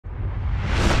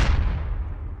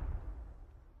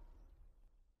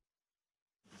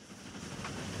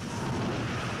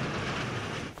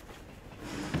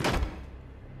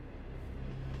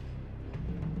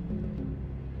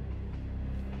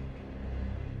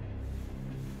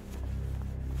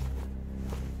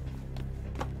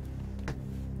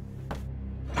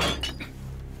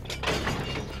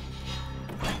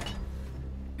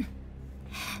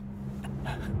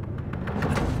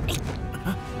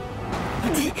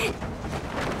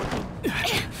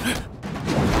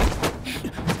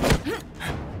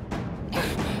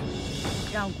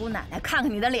让姑奶奶看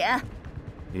看你的脸。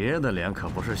爷的脸可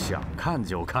不是想看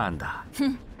就看的。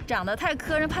哼，长得太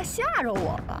磕碜，怕吓着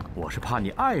我吧？我是怕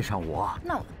你爱上我。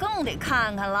那我更得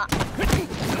看看了。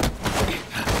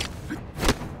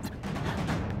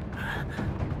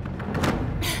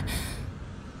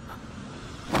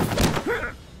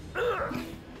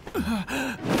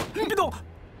别动！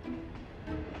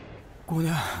姑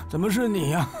娘，怎么是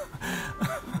你呀？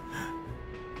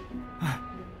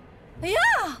哎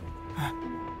呀，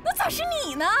那咋是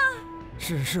你呢？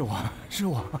是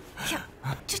我。呀，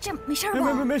这没事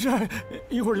吧？没事，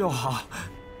一会儿就好。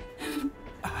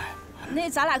那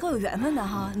咱俩够有缘分的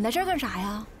哈，你来这儿干啥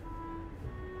呀？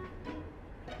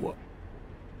我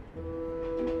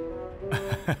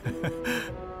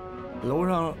楼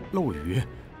上漏雨，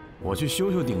我去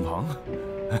修顶棚。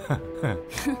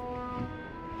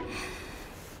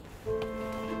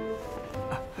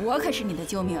我可是你的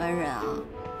救命恩人啊，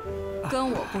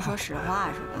跟我不说实话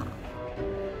是吧？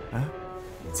啊？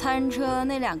餐车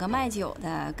那2个卖酒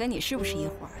的跟你是不是一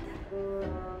伙的？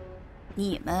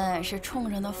你们是冲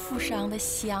着那负伤的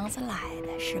箱子来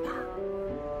的是吧？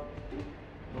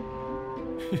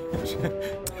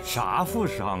啥负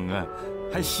伤啊？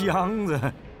还箱子？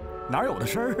哪有的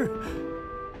事儿？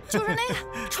就是那个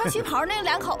穿旗袍那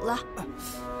2口子，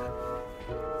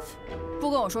不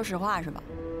跟我说实话是吧？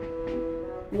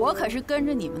我可是跟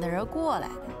着你们的人过来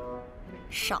的，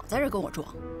少在这跟我装。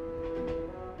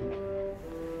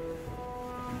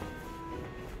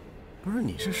不是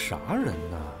你是啥人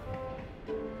呢？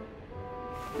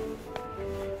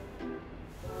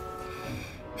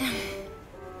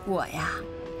我呀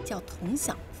叫佟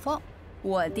小凤，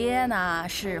我爹呢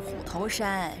是虎头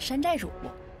山山寨主，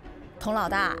佟老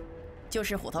大就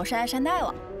是虎头山山大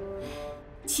王。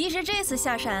其实这次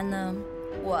下山呢，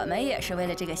我们也是为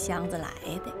了这个箱子来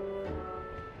的。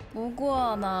不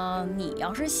过呢，你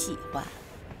要是喜欢，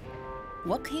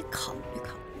我可以考虑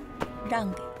考虑，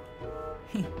让给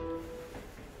你。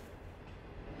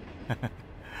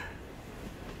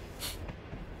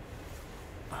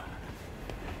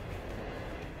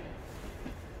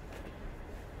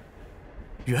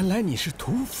原来你是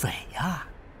土匪呀！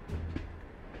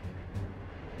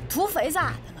土匪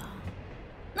咋的了？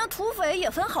那土匪也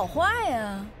分好坏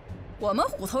呀。我们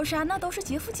虎头山那都是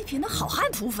劫富济贫的好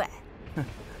汉土匪。哼，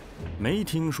没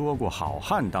听说过好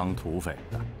汉当土匪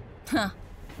的。哼，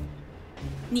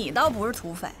你倒不是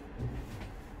土匪。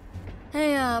哎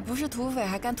呀，不是土匪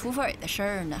还干土匪的事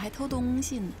儿呢，还偷东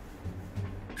西呢。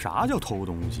啥叫偷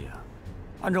东西啊？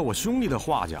按照我兄弟的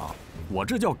话讲，我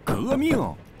这叫革命。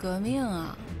革命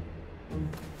啊！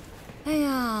哎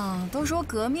呀，都说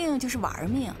革命就是玩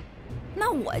命，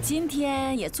那我今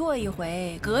天也做一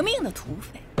回革命的土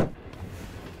匪。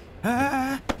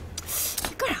哎，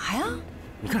你干啥呀？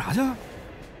你干啥去？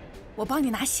我帮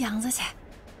你拿箱子去。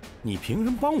你凭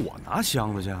什么帮我拿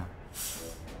箱子去？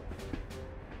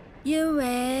因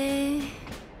为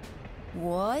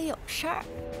我有事儿，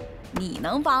你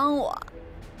能帮我。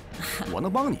我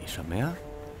能帮你什么呀？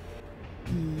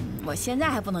我现在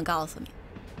还不能告诉你。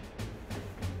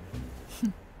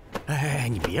哎，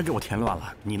你别给我添乱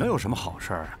了，你能有什么好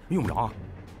事儿啊？用不着。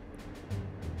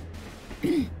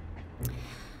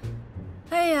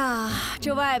哎呀，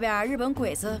这外边日本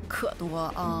鬼子可多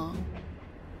啊！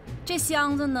这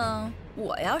箱子呢，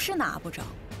我要是拿不着，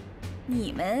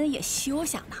你们也休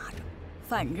想拿着，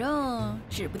反正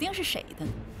指不定是谁的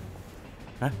呢。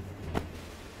哎。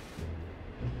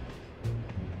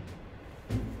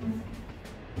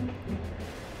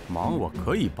忙我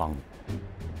可以帮你，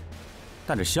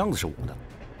但这箱子是我的。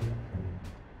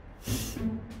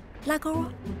拉钩啊！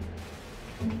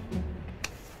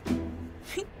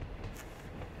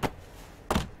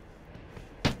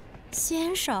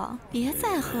先生，别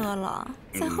再喝了，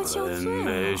再喝就醉了。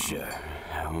没事，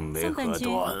没喝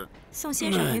多。送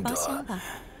先生回包厢吧。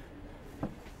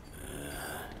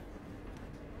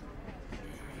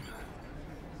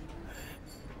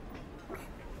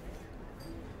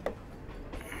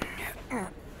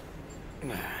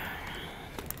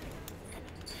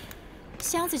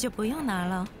箱子就不用拿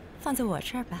了，放在我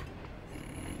这儿吧。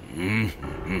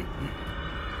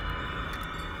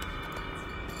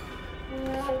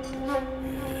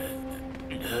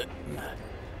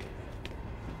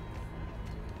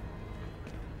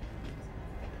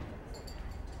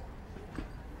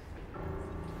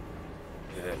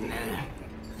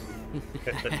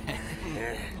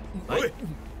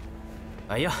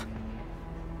哎呀，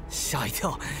吓一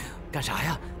跳，干啥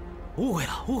呀？误会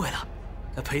了，误会了，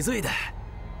赔罪的。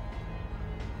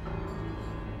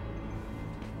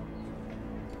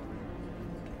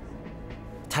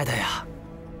太太呀，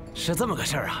是这么个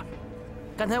事儿啊。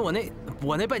刚才我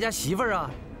那败家媳妇儿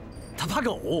啊，她怕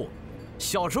狗，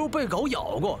小时候被狗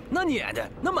咬过，那撵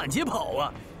的那满街跑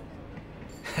啊，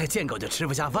见狗就吃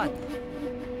不下饭。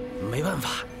没办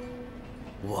法，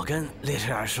我跟列车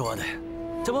员说的，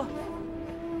这不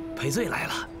赔罪来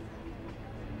了。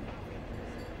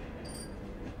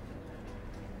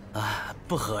啊，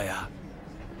不喝呀。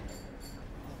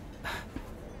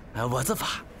我自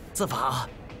罚啊。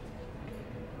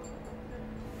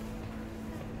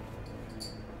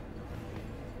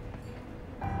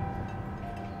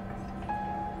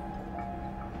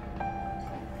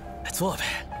坐呗，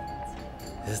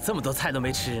这么多菜都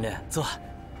没吃呢，坐，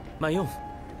慢用，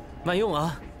慢用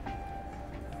啊。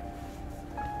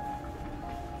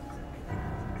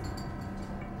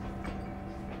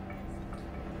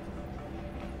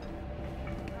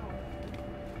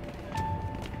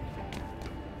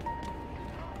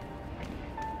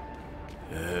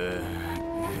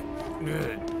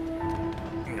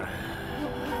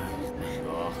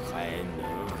我还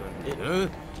能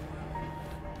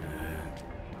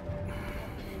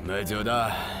卖酒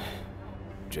的，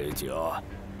这酒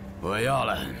我要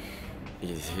了。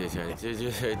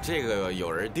这个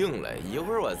有人订了，一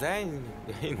会儿我再。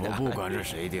我不管是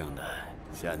谁订的，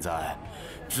现在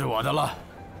是我的了，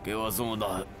给我送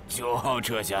到9号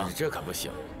车厢。这可不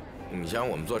行，你像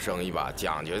我们做生意吧，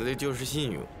讲究的就是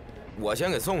信用。我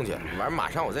先给送去，完马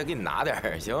上我再给你拿点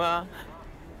儿，行吗？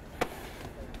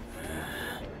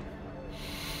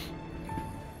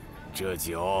这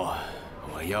酒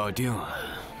我要定了。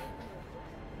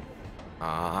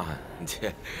啊，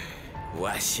这，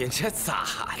我寻思咋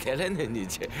的了呢？你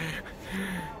这，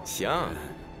行，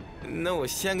那我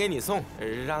先给你送，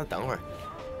让他等会儿。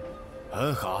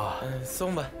很好，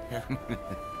送吧。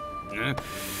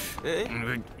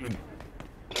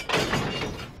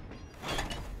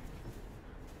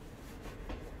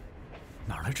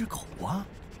哪来只狗啊？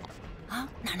啊，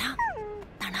哪儿呢？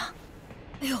哪儿呢？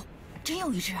哎呦，真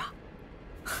有一只啊！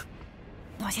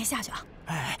那我先下去啊。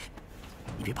哎，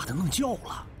你别把它弄叫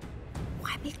了。我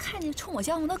还没看见冲我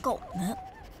叫唤的狗呢。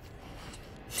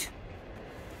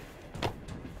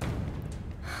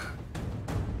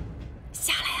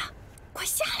下来呀，快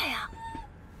下来呀！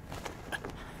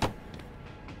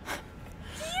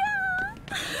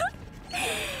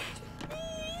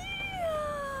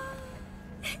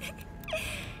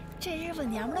这日本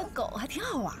娘们的狗还挺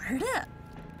好玩的。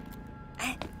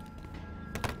哎，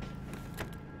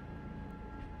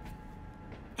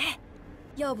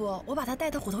要不我把它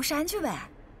带到虎头山去呗？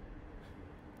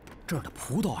这儿的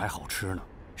葡萄还好吃呢。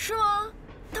是吗？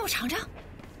那我尝尝。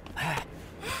哎，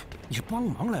你是帮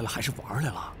忙来了还是玩来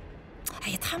了？哎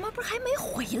呀，他们不是还没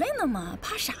回来呢吗？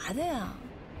怕啥的呀？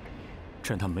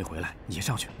趁他们没回来，你先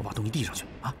上去，我把东西递上去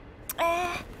啊。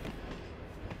哎，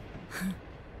哼，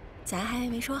咱还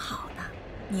没说好呢，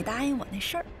你答应我那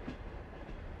事儿。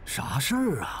啥事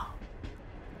儿啊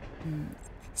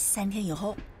？3天以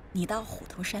后你到虎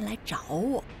头山来找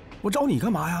我。我找你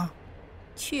干嘛呀？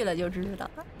去了就知道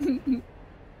了。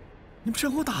你不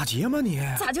趁火打劫吗你？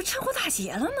咋就趁火打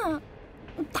劫了呢？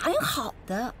答应好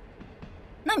的。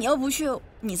那你要不去，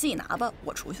你自己拿吧，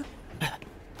我出去。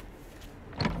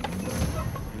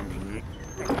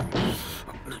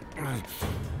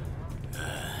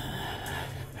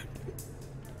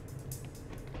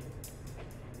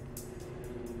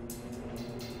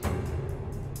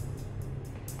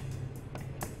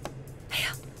哎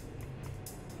呀，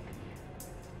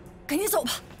赶紧走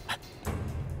吧。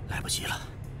来不及了。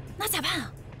那咋办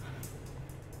啊？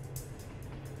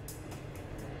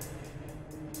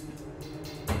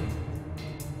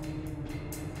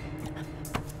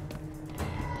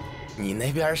你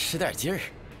那边使点劲儿。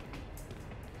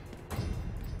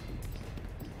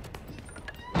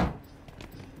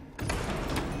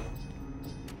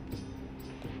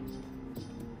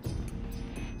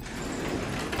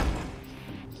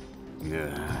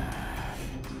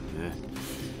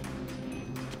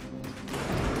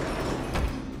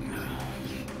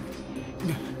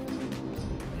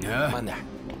慢点，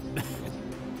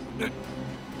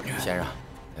先生，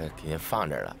给您放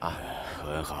这儿了啊。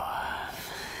很好，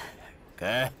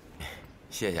给，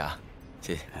谢谢啊，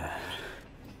谢谢。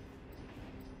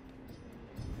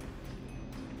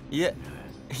耶，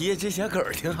这小狗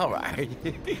挺好玩儿。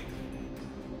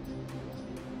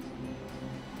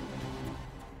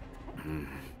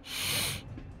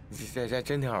这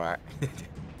真挺好玩儿。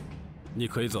你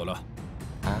可以走了。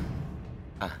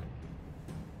啊，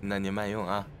那您慢用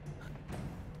啊。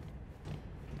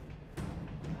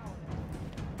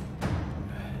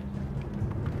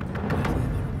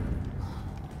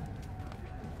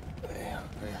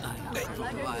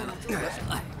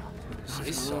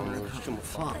谁想的这么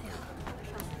放？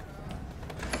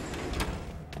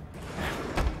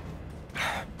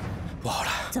不好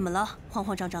了！怎么了？慌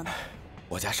慌张张的。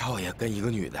我家少爷跟一个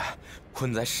女的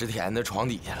困在石田的床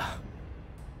底下了。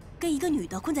跟一个女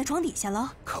的困在床底下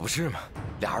了？可不是嘛，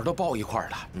俩人都抱一块儿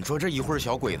了。你说这一会儿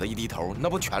小鬼子一低头，那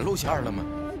不全露馅了吗？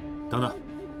等等，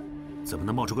怎么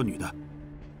能冒出个女的？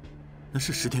那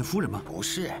是石田夫人吗？不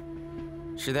是，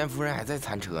石田夫人还在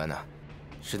餐车呢。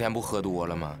石田不喝多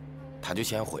了吗？他就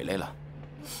先回来了。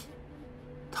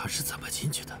他是怎么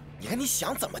进去的？你看，你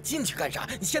想怎么进去干啥？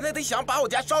你现在得想把我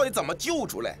家少爷怎么救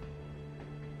出来。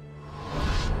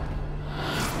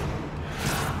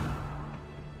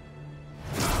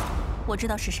我知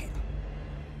道是谁了。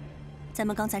咱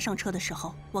们刚才上车的时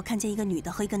候，我看见一个女的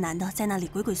和一个男的在那里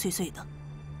鬼鬼祟祟的，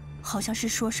好像是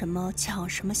说什么抢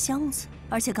什么箱子，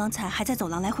而且刚才还在走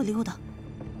廊来回溜达，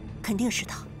肯定是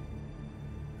他。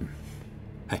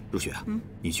哎，如雪啊，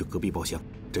你去隔壁包厢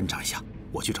侦查一下，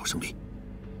我去找胜利。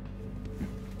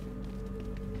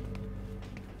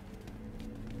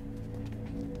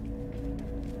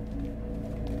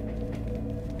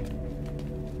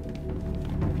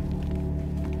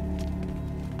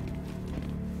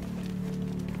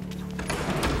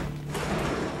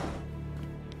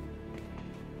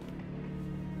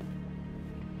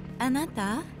あな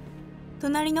た、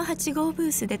隣の8号ブ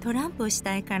ースでトランプをし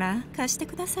たいから貸して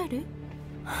くださる？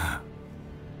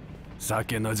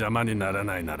酒の邪魔になら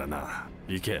ないならな、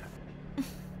行け。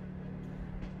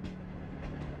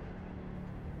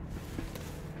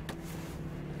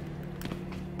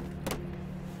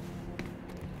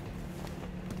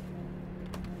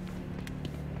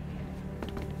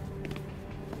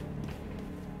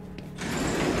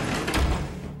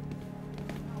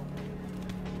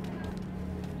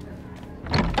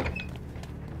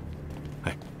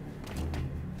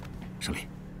胜利，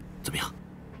怎么样？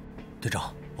队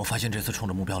长，我发现这次冲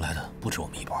着目标来的不止我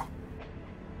们一波，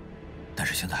但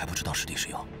是现在还不知道是敌是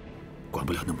友。管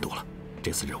不了那么多了，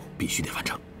这次任务必须得完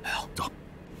成。哎呦，走。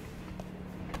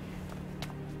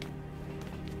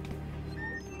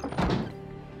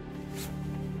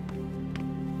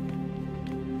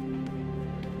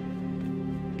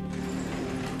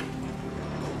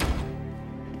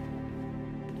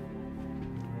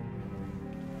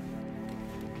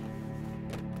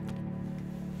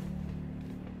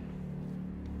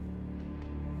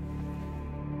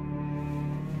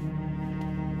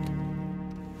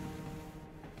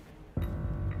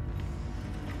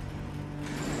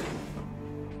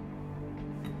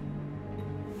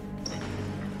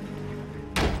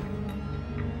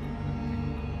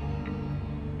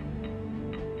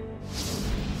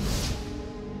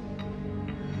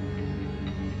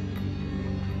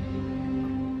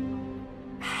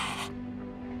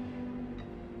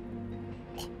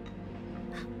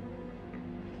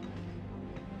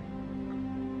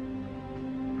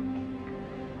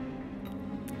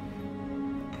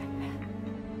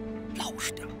老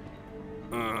实点。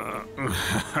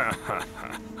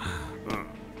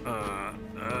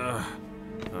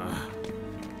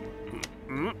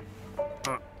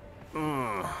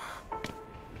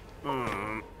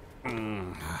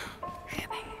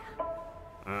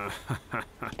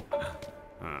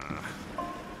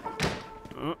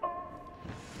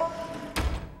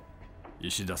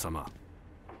石田様、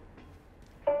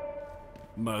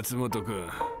松本君、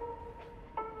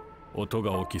音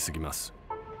が大きすぎます。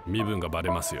身分がバ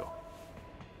レますよ。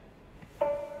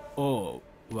おう、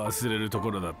忘れると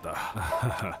ころだった。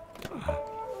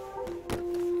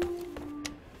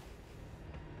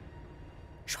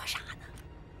说啥呢？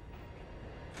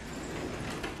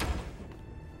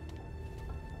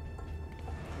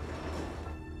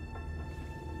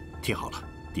听好了，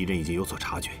敌人已经有所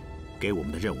察觉，给我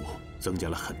们的任务增加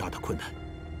了很大的困难。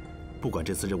不管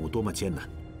这次任务多么艰难，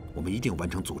我们一定完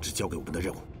成组织交给我们的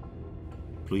任务。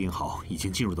陆英豪已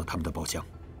经进入到他们的包厢，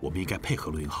我们应该配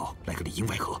合陆英豪来个里应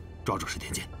外合，抓住石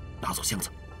田健，拿走箱子。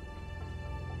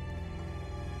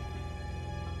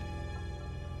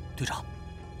队长，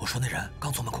我说那人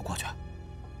刚从门口过去。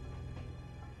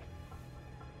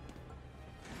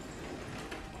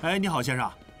哎，你好，先生。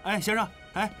哎，先生。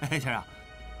哎，先生。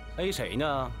A 谁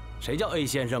呢？谁叫 A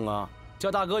先生啊？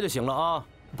叫大哥就行了啊。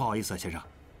不好意思啊，先生，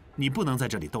你不能在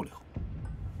这里逗留。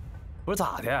不是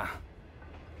咋的？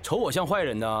瞅我像坏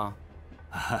人呢？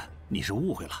你是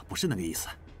误会了，不是那个意思。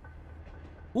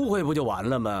误会不就完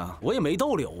了吗？我也没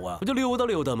逗留啊，不就溜达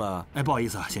溜达吗？哎，不好意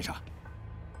思啊，先生，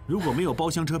如果没有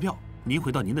包厢车票，您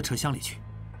回到您的车厢里去。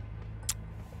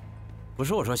不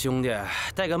是我说，兄弟，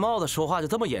戴个帽子说话就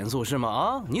这么严肃是吗？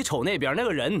啊，你瞅那边那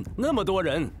个人，那么多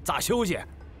人，咋休息？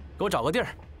给我找个地儿，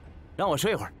让我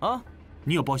睡会儿啊！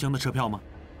你有包厢的车票吗？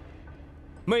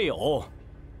没有。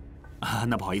啊，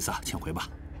那不好意思啊，请回吧。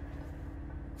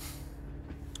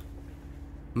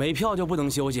没票就不能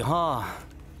休息哈。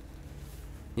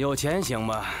有钱行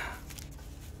吗？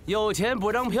有钱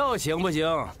补张票行不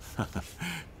行？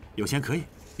有钱可以，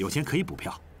有钱可以补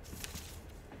票。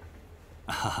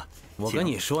我跟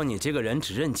你说，你这个人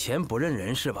只认钱不认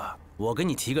人是吧？我给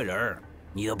你提个人儿，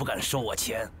你都不敢收我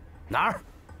钱，哪儿？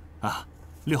啊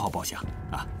，6号包厢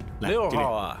啊。 6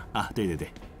号啊！啊，对对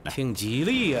对，挺吉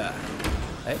利呀！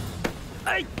哎，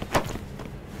哎，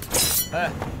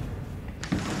哎，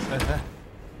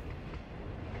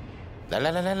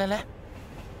来，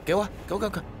给我，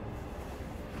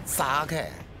撒开！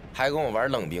还跟我玩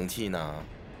冷兵器呢？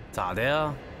咋的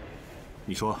呀？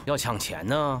你说要抢钱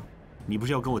呢？你不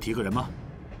是要跟我提个人吗？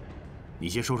你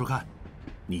先说说看，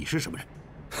你是什么人？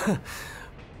哼，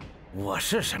我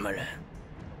是什么人？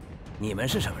你们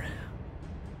是什么人？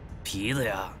 皮子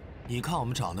呀！你看我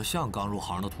们长得像刚入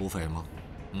行的土匪吗？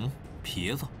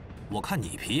皮子，我看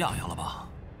你皮痒痒了吧？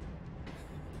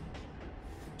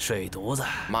水犊子，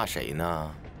骂谁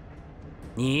呢？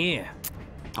你。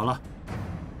好了，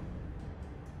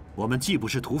我们既不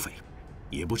是土匪，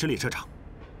也不是列车长。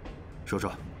说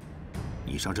说，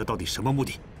你上这到底什么目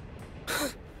的？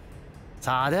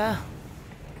咋的？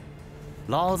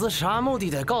老子啥目的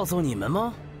得告诉你们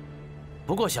吗？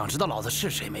不过想知道老子是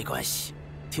谁没关系。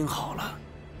 听好了，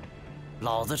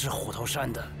老子是虎头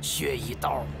山的血一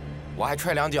刀，我还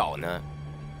踹2脚呢。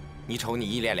你瞅你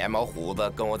一脸连毛胡子，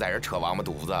跟我在这扯王八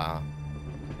犊子啊！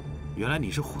原来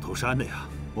你是虎头山的呀！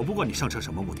我不管你上车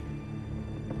什么目的，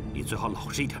你最好老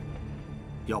实一点，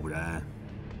要不然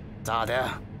咋的？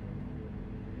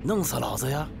弄死老子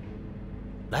呀！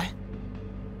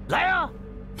来呀！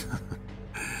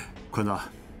坤子，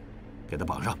给他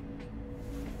绑上。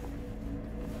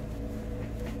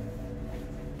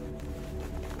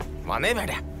 往那边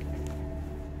点，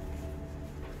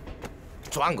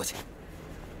转过去，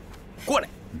过来，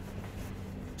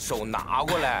手拿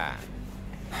过来。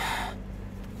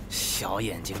小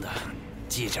眼睛的，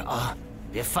记着啊，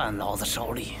别犯老子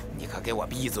手里。你可给我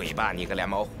闭嘴吧，你个连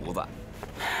毛胡子！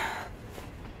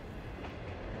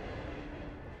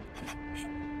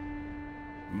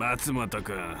松本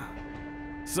君、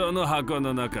その箱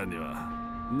の中に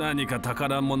は何か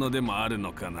宝物でもある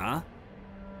のかな？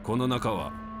この中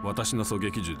は 私の狙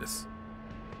撃銃です。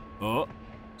あ、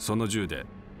その銃で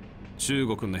中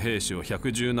国の兵士を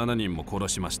117人も殺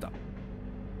しました。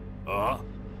あ、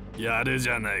やるじ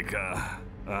ゃないか。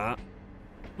あ、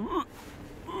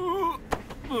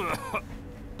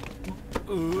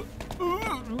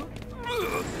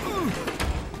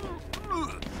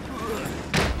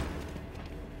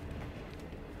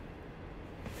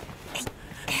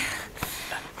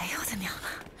哎呦我的娘！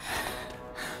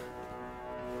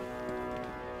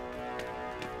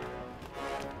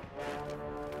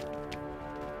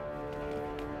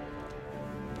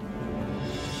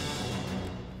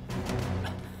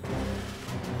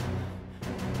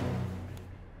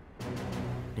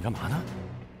 你干嘛呢？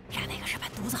让那个日本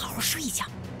犊子好好睡一觉。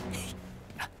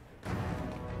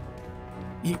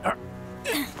1、2，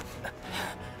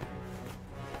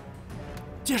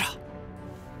接着。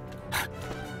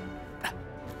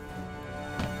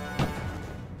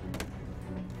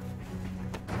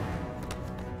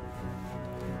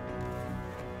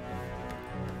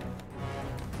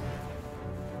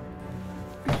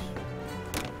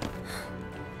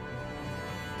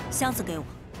箱子给我。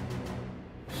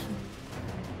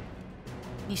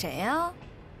 你谁呀？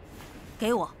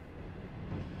给我。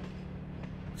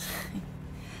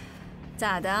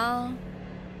咋的？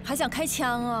还想开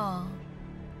枪啊？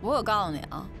我可告诉你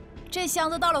啊，这箱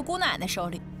子到了姑奶奶手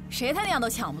里，谁他娘都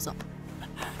抢不走。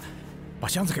把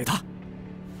箱子给他。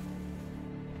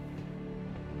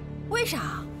为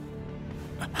啥？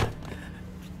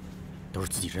都是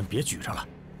自己人，别举着了。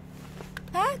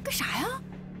哎，干啥呀？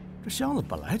这箱子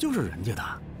本来就是人家的。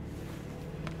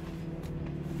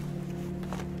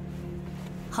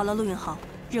 好了，陆运豪，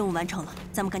任务完成了，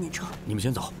咱们赶紧撤。你们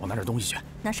先走，我拿点东西去。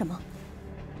拿什么？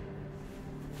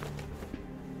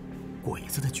鬼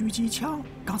子的狙击枪，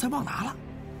刚才忘拿了。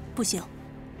不行，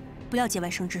不要节外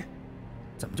生枝。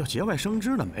怎么叫节外生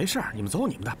枝呢？没事儿，你们走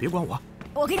你们的，别管我。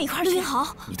我跟你一块儿去。陆运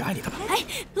豪，你带你的吧。哎，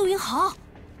陆运豪，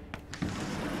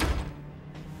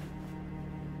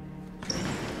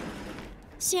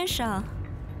先生，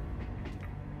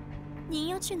您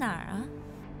要去哪儿啊？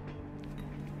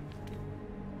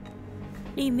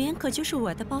 里面可就是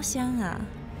我的包厢啊！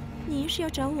您是要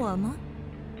找我吗？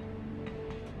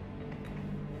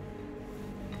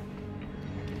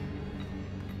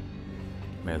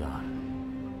妹子，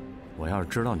我要是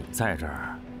知道你在这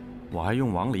儿，我还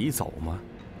用往里走吗？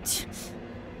切，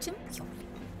真不要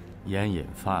脸！烟瘾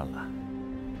犯了，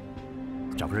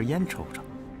找根烟抽抽。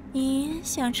你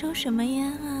想抽什么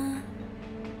烟啊？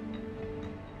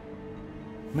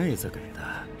妹子给的，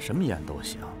什么烟都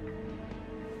行，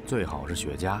最好是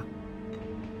雪茄，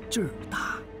劲儿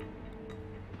大。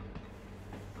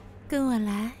跟我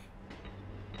来。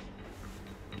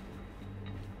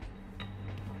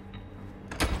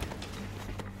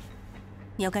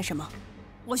你要干什么？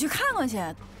我去看看去，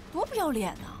多不要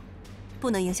脸呐！不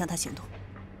能影响他行动。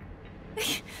哎，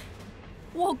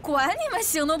我管你们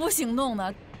行动不行动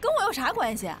的，跟我有啥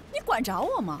关系？你管着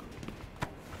我吗？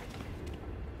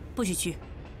不许去！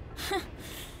哼！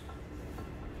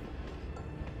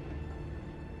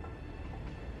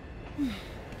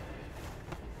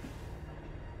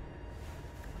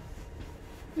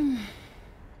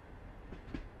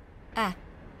哎，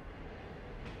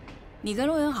你跟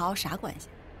陆英豪啥关系？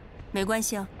没关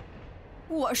系啊。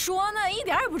我说呢，一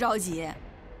点也不着急。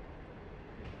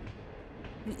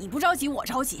你不着急，我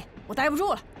着急，我待不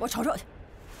住了，我瞅瞅去。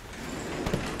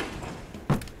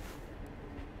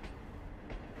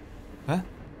哎，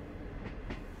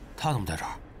他怎么在这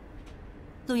儿？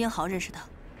陆英豪认识他。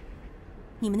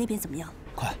你们那边怎么样？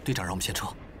快，队长让我们先撤。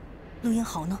陆英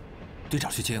豪呢？队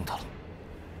长去接应他了。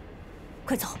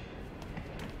快走！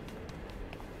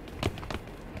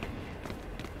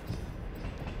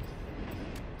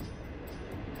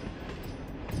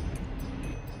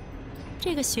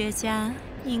这个雪茄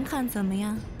您看怎么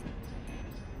样？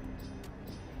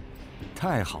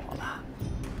太好了！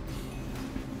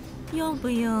用不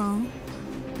用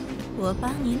我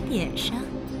帮您点上？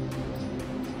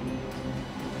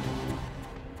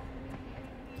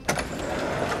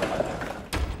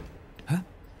哎，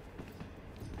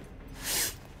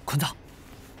坤子，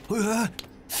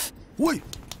喂，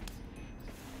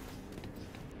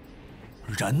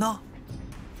人呢？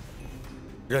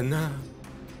人呢？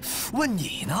问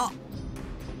你呢？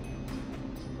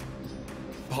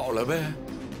跑了呗。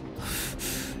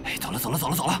哎，走了。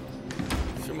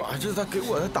这妈，这咋给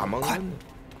我打蒙了呢？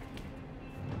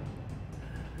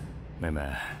妹妹，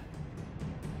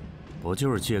不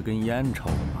就是借根烟抽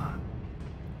吗？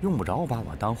用不着把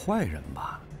我当坏人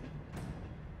吧？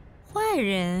坏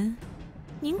人，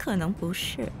您可能不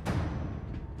是，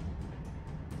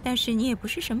但是你也不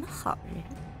是什么好人。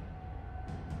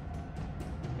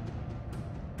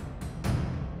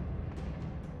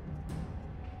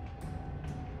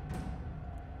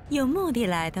有目的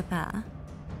来的吧？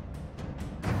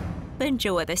奔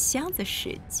着我的箱子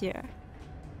使劲儿。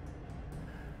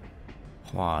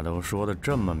话都说得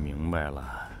这么明白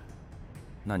了，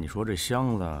那你说这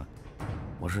箱子，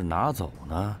我是拿走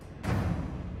呢，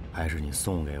还是你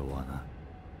送给我呢？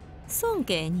送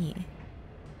给你，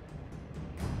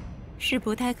是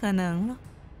不太可能了。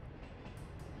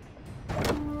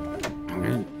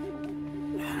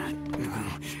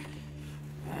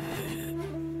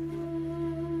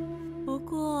不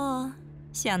过，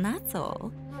想拿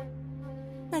走，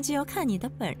那就要看你的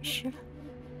本事了。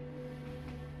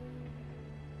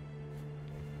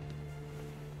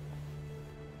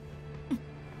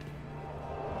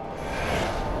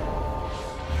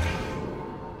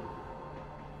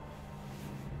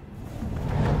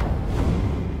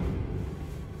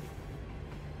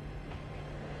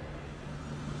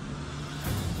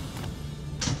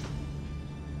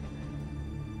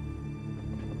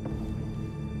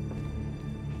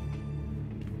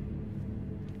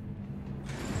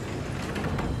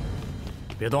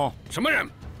别动！什么人？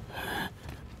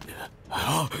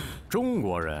啊，中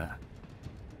国人。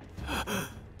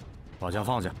把枪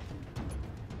放下！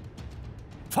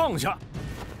放下！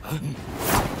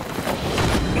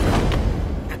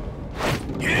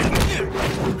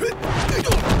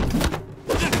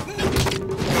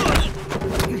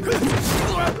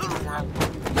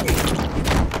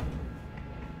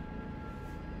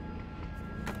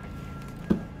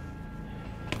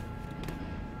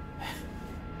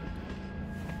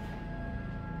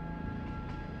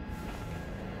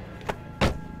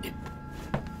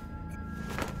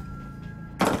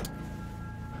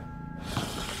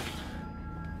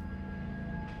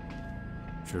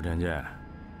石田健，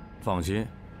放心，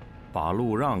把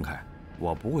路让开，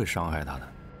我不会伤害他的。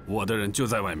我的人就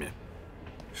在外面。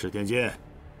石田健，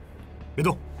别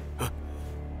动！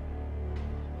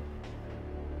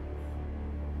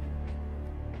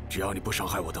只要你不伤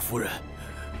害我的夫人，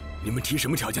你们提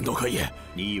什么条件都可以。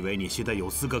你以为你现在有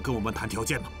资格跟我们谈条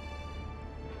件吗？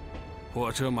火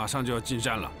车马上就要进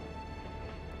站了，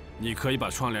你可以把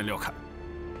窗帘撂开。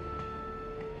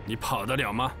你跑得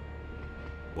了吗？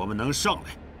我们能上来，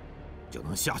就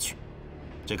能下去，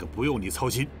这个不用你操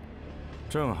心。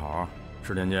正好，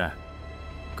石田健，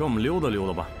跟我们溜达溜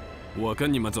达吧。我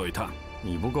跟你们走一趟。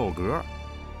你不够格。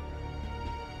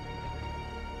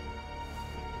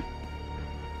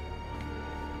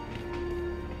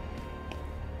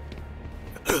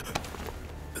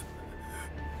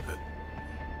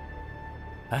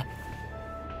哎，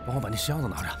帮我把那箱子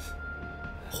拿着。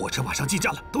火车马上进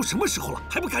站了，都什么时候了，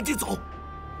还不赶紧走？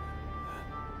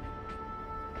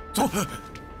走。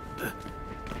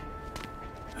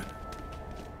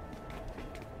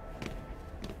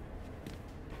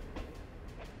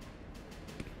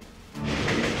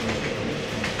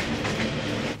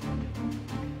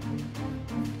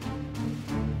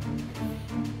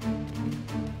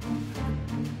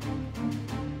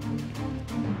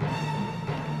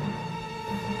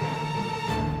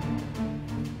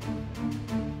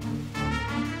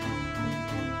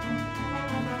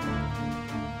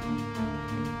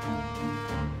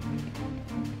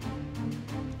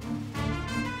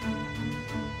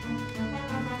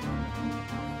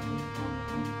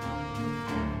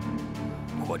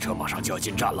火车马上就要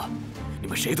进站了，你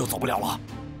们谁都走不了了。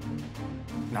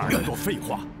哪那么多废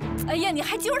话！哎呀，你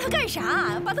还揪着他干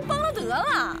啥？把他帮了得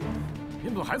了。你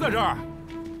怎么还在这儿？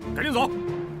赶紧走！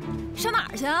上哪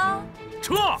儿去啊？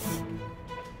撤！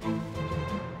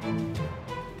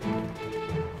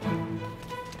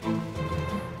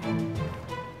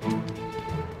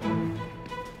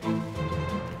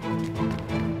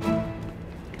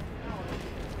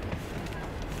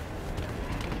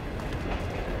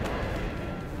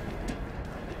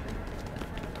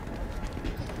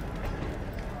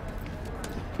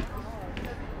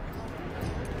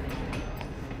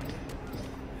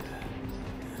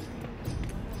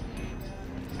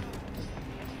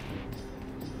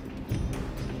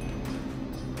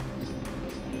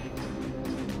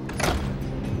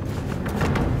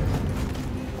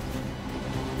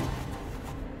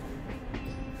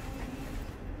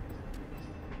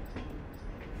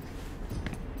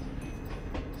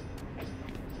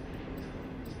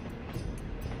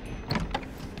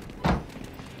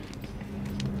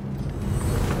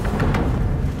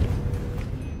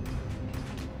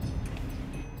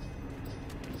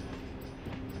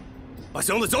把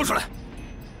箱子交出来！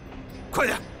快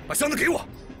点，把箱子给我！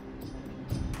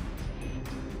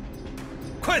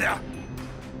快点！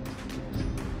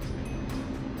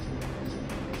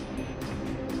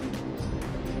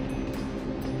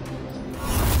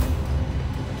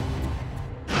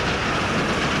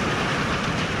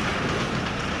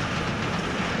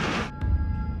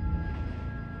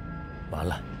完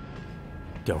了，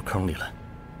掉坑里了，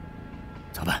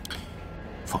咋办？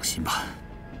放心吧，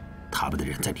他们的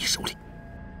人在你手里。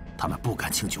 他们不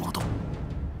敢轻举妄动。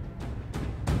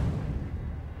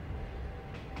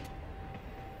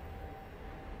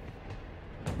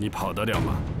你跑得了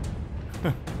吗？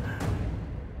哼，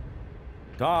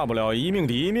大不了一命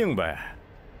抵一命呗。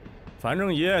反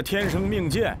正爷天生命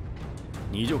贱，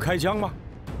你就开枪吧。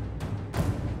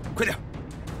快点！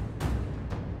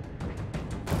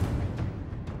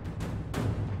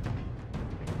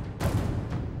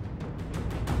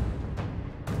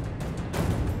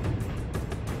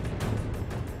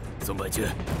松本君，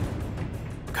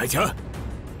开枪！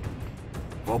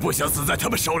我不想死在他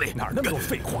们手里。哪那么多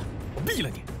废话！我毙了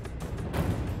你！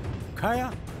开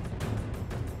呀！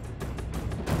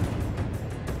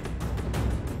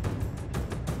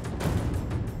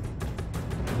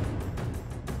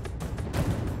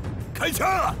开枪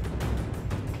啊！ 开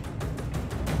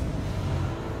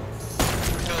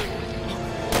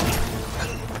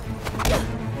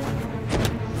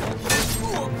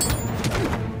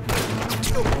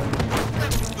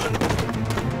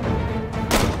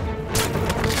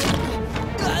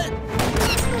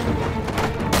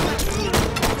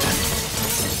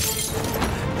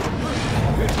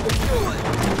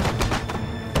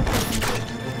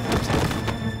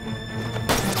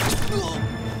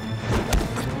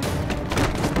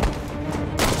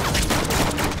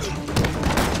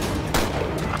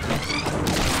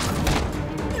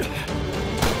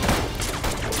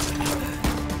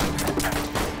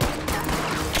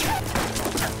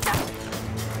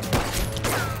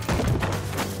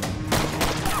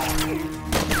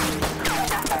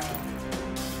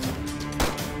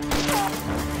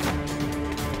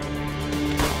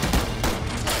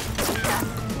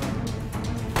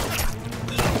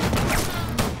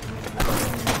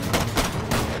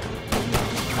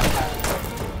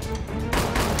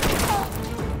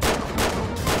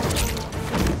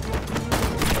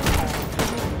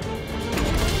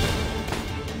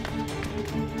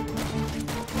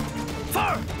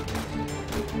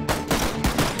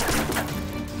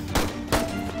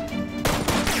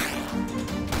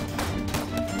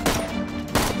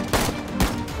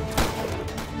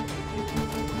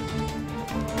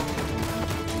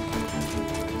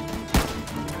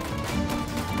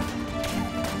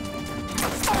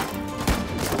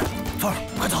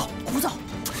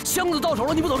到手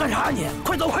了，你不走干啥呀你？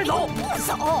快走，快走！不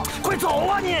走，快走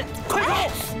啊你！快走！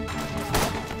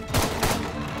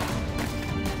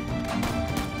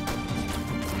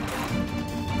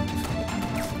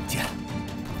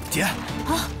姐，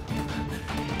啊，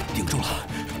顶住了，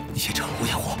你先撤，我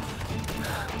掩护。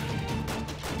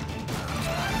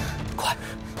快！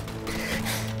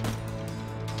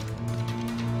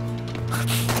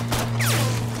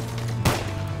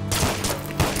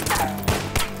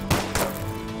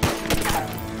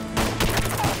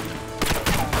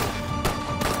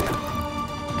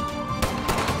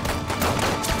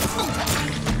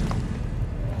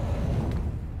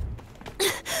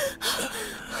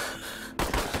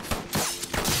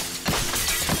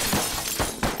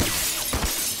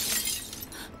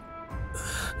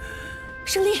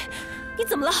胜利，你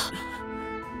怎么了？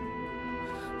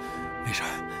没事，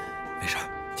没事。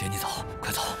姐，你走，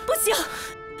快走。不行，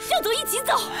要走一起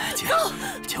走。姐，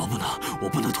姐，我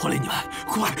不能拖累你们，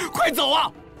快走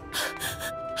啊！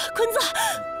坤子，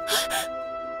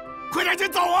快点，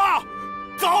先走啊！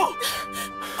走！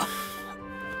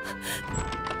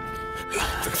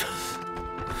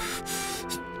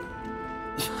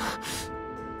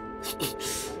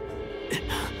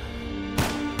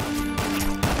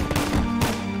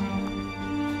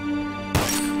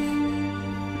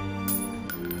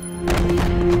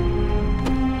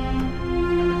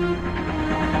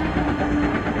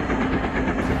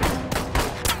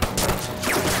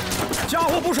家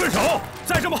伙不顺手，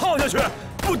再这么耗下去，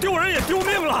不丢人也丢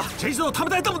命了。谁知道他们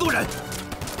带那么多人？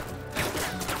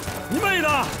你妹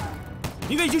的！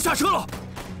应该已经下车了。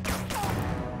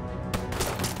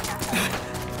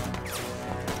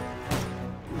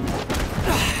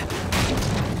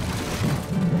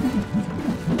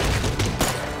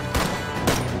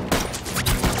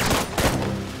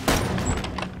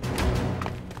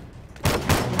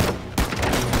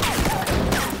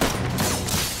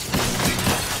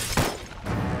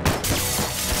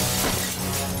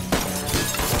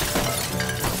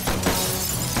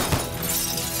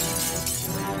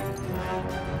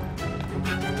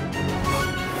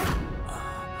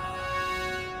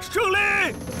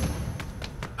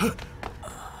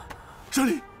胜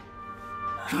利！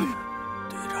队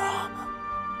长，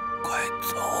快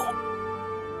走！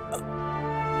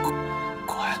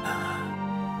快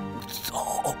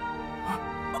走！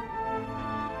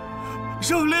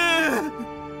胜利！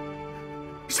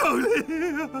胜利！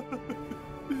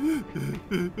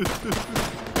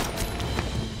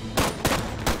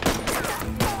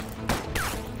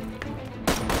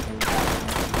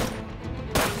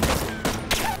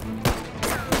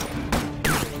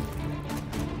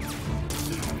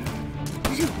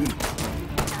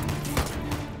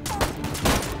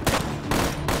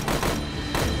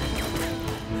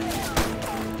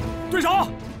队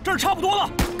长，这儿差不多了，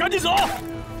赶紧走！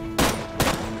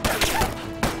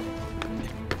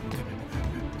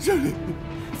胜利！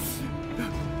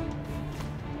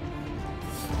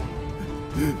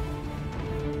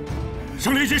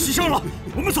胜利已经牺牲了，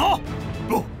我们走！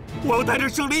不，我要带着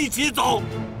胜利一起走！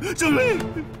胜利，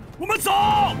我们走！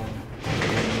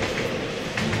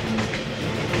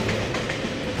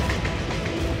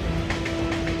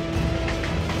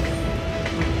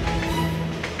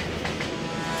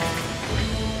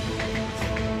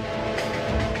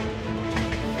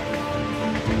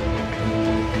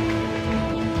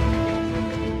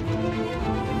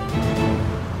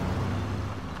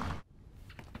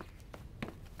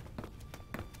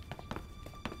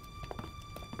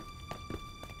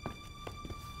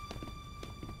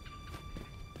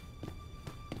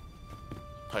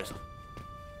大佐。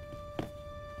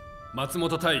松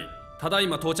本大尉、ただい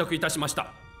ま到着いたしまし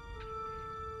た。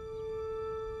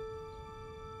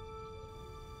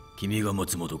君が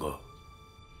松本か？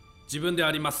自分で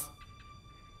あります。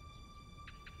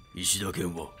石田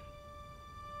健は？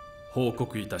報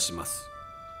告いたします。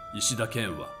石田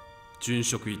健は殉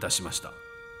職いたしました。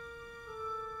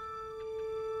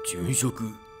殉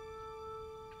職？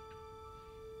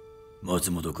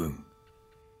松本君、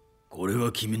これ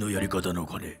は君のやり方の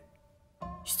かね？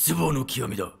失望の極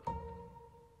みだ。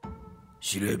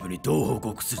司令部にどう報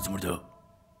告するつもりだ？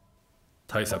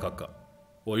大佐閣下、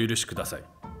お許しください。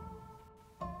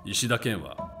石田健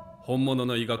は本物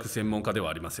の医学専門家で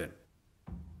はありません。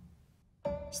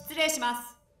失礼しま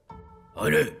す。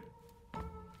入れ。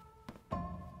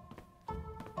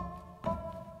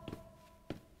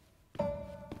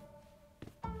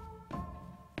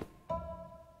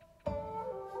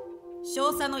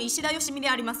少佐の石田義美で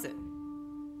あります。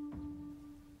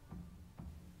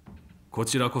こ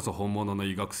ちらこそ本物の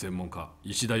医学専門家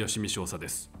石田義美少佐で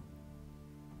す。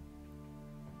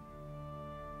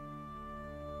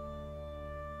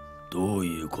ど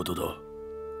ことだ。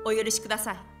お許しくだ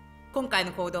さい。今回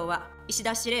の行動は石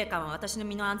田司令官は私の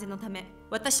身の安全のため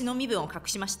私の身分を隠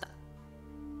しました。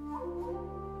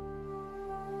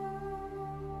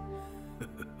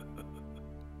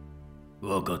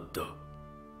わかった。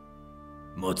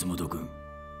松本君、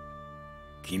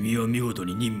君は見事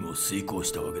に任務を遂行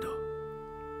したわけだ。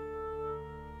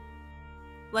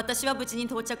私は無事に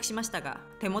到着しましたが、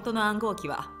手元の暗号機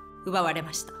は奪われ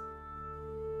ました。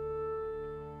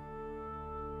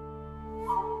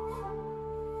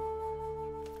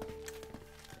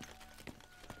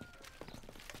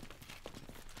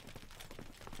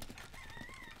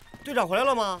队长回来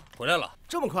了吗？回来了。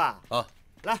这么快啊！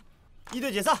来，一队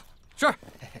解散。是。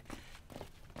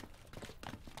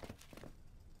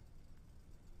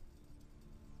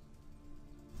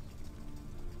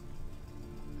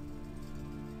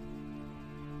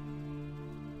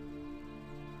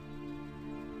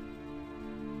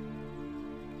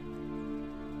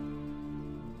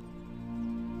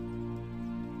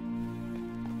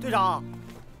队长，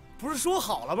不是说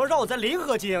好了吗？让我在临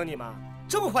河接应你们，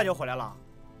这么快就回来了？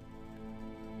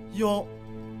哟，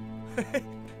嘿嘿，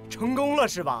成功了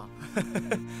是吧？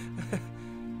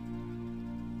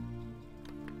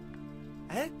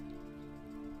哎，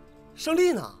胜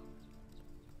利呢？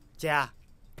姐，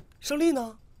胜利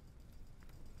呢？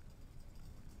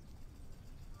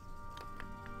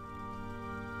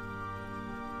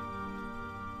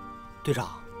队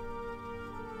长，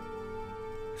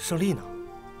胜利呢？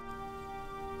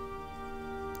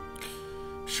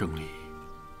胜利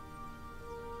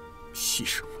牺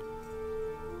牲了。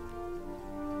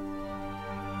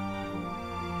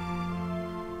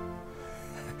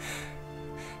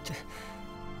这，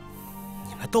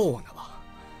你们逗我呢吧？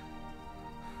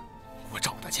我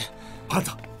找他去。班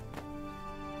子，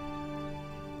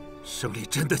胜利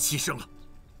真的牺牲了。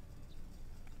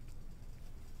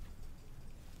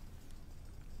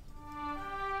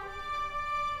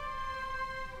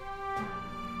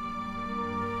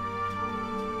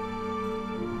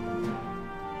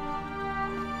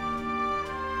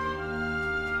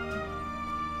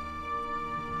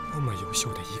那么优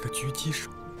秀的一个狙击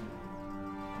手，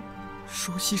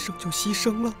说牺牲就牺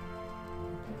牲了。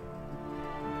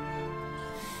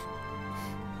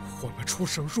我们出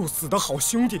生入死的好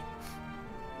兄弟，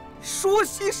说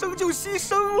牺牲就牺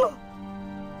牲了。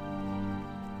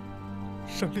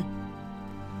胜利，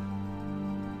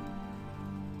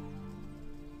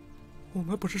我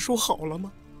们不是说好了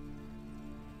吗？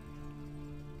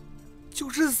就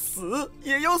是死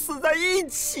也要死在一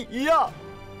起呀！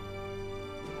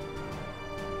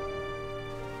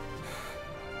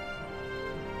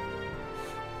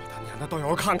我他娘的倒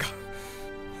要看看，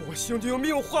我兄弟用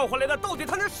命换回来的到底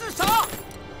他那是啥？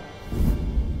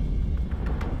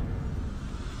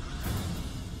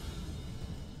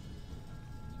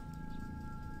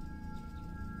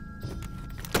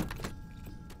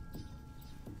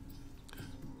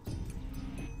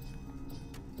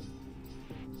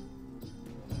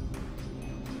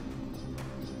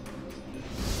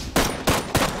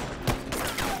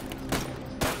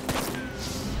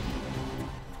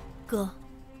哥，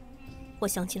我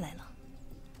想起来了，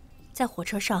在火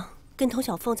车上跟佟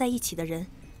小凤在一起的人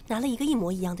拿了一个一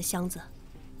模一样的箱子。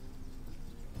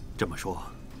这么说，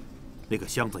那个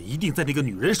箱子一定在那个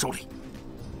女人手里。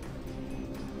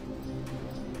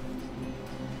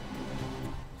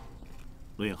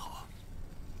陆彦豪，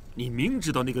你明知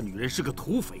道那个女人是个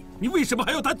土匪，你为什么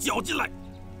还要她搅进来？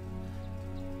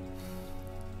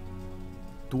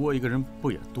多一个人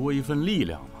不也多一份力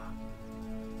量吗？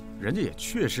人家也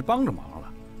确实帮着忙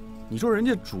了，你说人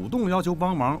家主动要求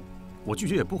帮忙，我拒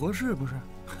绝也不合适，不是？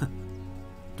哼，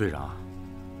队长，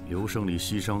刘胜利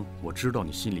牺牲，我知道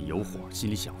你心里有火，心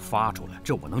里想发出来，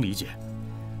这我能理解。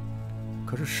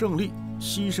可是胜利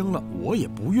牺牲了，我也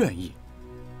不愿意。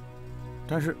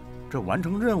但是这完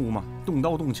成任务嘛，动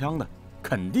刀动枪的，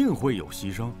肯定会有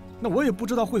牺牲。那我也不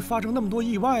知道会发生那么多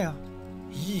意外啊！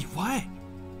意外？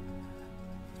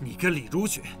你跟李如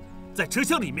雪在车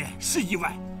厢里面是意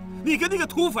外。你跟那个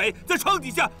土匪在床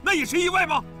底下，那也是意外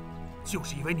吗？就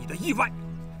是因为你的意外，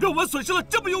让我们损失了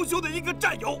这么优秀的一个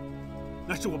战友，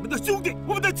那是我们的兄弟，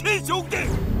我们的亲兄弟。